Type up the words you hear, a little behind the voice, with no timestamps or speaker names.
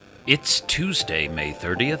It's Tuesday, May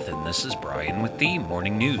 30th, and this is Brian with the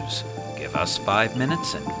Morning News. Give us 5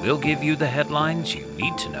 minutes and we'll give you the headlines you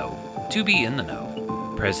need to know to be in the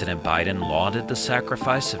know. President Biden lauded the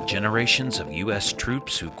sacrifice of generations of U.S.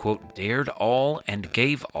 troops who, quote, dared all and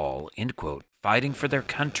gave all, end quote, fighting for their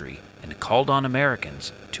country, and called on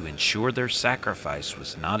Americans to ensure their sacrifice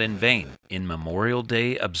was not in vain in Memorial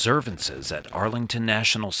Day observances at Arlington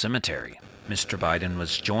National Cemetery. Mr. Biden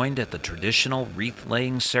was joined at the traditional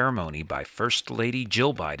wreath-laying ceremony by First Lady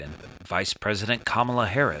Jill Biden, Vice President Kamala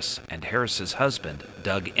Harris, and Harris's husband,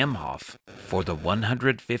 Doug Emhoff, for the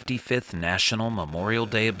 155th National Memorial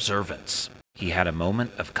Day observance. He had a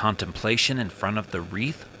moment of contemplation in front of the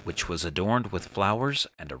wreath, which was adorned with flowers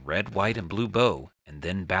and a red, white, and blue bow, and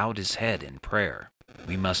then bowed his head in prayer.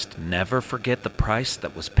 "We must never forget the price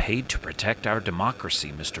that was paid to protect our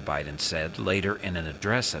democracy," Mr. Biden said later in an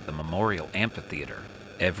address at the Memorial Amphitheater.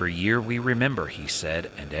 "Every year we remember," he said,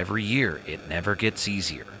 "and every year it never gets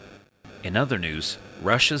easier." In other news,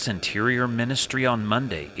 Russia's Interior Ministry on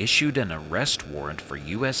Monday issued an arrest warrant for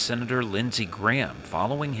U.S. Senator Lindsey Graham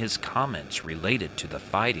following his comments related to the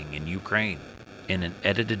fighting in Ukraine. In an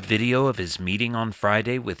edited video of his meeting on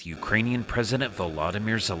Friday with Ukrainian President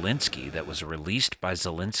Volodymyr Zelensky that was released by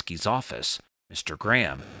Zelensky's office, Mr.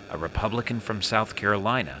 Graham, a Republican from South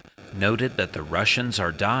Carolina, noted that the Russians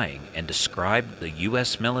are dying and described the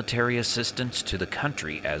U.S. military assistance to the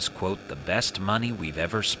country as, quote, the best money we've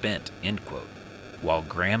ever spent, end quote. While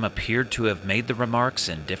Graham appeared to have made the remarks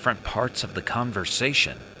in different parts of the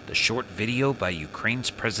conversation, the short video by Ukraine's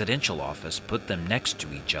presidential office put them next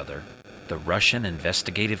to each other. The Russian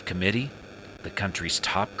Investigative Committee, the country's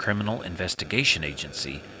top criminal investigation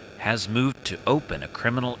agency, has moved to open a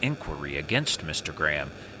criminal inquiry against Mr.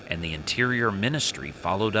 Graham, and the Interior Ministry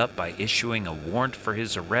followed up by issuing a warrant for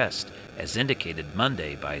his arrest, as indicated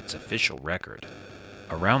Monday by its official record.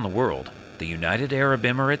 Around the world, the United Arab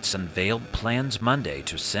Emirates unveiled plans Monday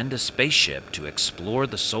to send a spaceship to explore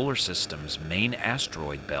the solar system's main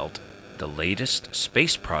asteroid belt, the latest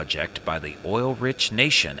space project by the oil-rich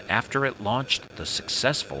nation after it launched the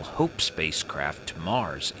successful Hope spacecraft to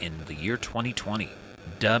Mars in the year 2020.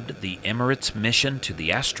 Dubbed the Emirates Mission to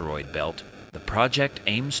the Asteroid Belt, the project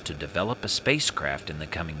aims to develop a spacecraft in the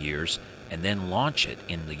coming years and then launch it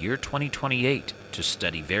in the year 2028 to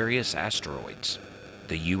study various asteroids.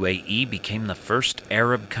 The UAE became the first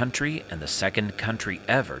Arab country and the second country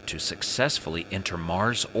ever to successfully enter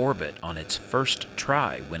Mars orbit on its first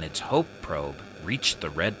try when its Hope probe reached the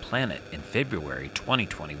Red Planet in February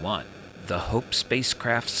 2021. The Hope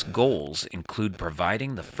spacecraft's goals include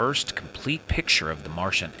providing the first complete picture of the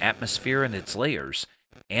Martian atmosphere and its layers,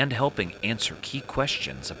 and helping answer key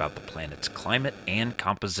questions about the planet's climate and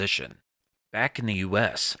composition. Back in the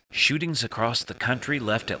U.S., shootings across the country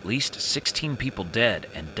left at least 16 people dead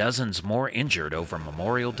and dozens more injured over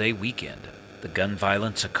Memorial Day weekend. The gun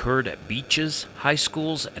violence occurred at beaches, high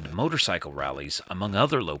schools, and motorcycle rallies, among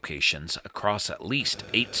other locations, across at least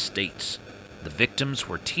 8 states. The victims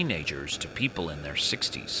were teenagers to people in their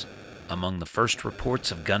 60s. Among the first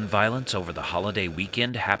reports of gun violence over the holiday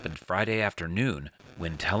weekend happened Friday afternoon,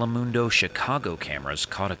 when Telemundo Chicago cameras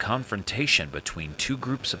caught a confrontation between two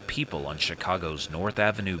groups of people on Chicago's North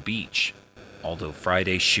Avenue beach. Although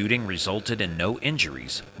Friday's shooting resulted in no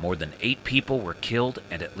injuries, more than 8 people were killed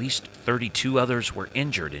and at least 32 others were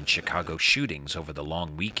injured in Chicago shootings over the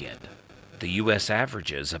long weekend. The U.S.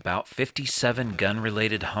 averages about 57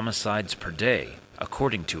 gun-related homicides per day,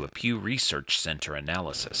 according to a Pew Research Center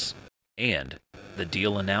analysis. And the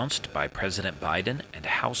deal announced by President Biden and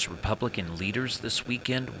House Republican leaders this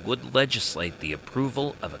weekend would legislate the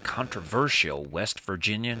approval of a controversial West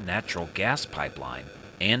Virginia natural gas pipeline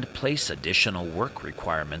and place additional work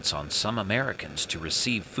requirements on some Americans to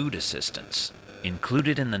receive food assistance.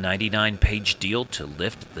 Included in the 99-page deal to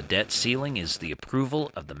lift the debt ceiling is the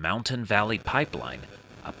approval of the Mountain Valley Pipeline,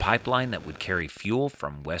 a pipeline that would carry fuel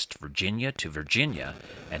from West Virginia to Virginia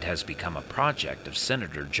and has become a project of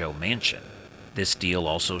Senator Joe Manchin. This deal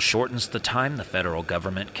also shortens the time the federal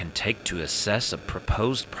government can take to assess a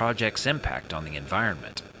proposed project's impact on the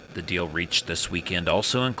environment. The deal reached this weekend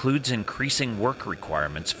also includes increasing work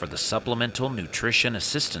requirements for the Supplemental Nutrition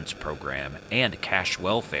Assistance Program and cash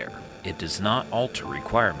welfare. It does not alter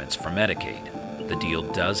requirements for Medicaid. The deal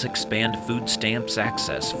does expand food stamps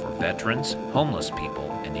access for veterans, homeless people,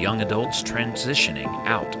 and young adults transitioning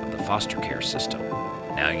out of the foster care system.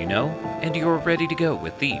 Now you know, and you're ready to go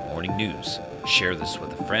with the morning news. Share this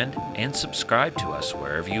with a friend and subscribe to us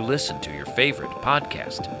wherever you listen to your favorite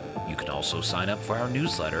podcast. You can also sign up for our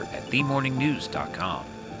newsletter at themorningnews.com.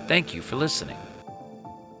 Thank you for listening.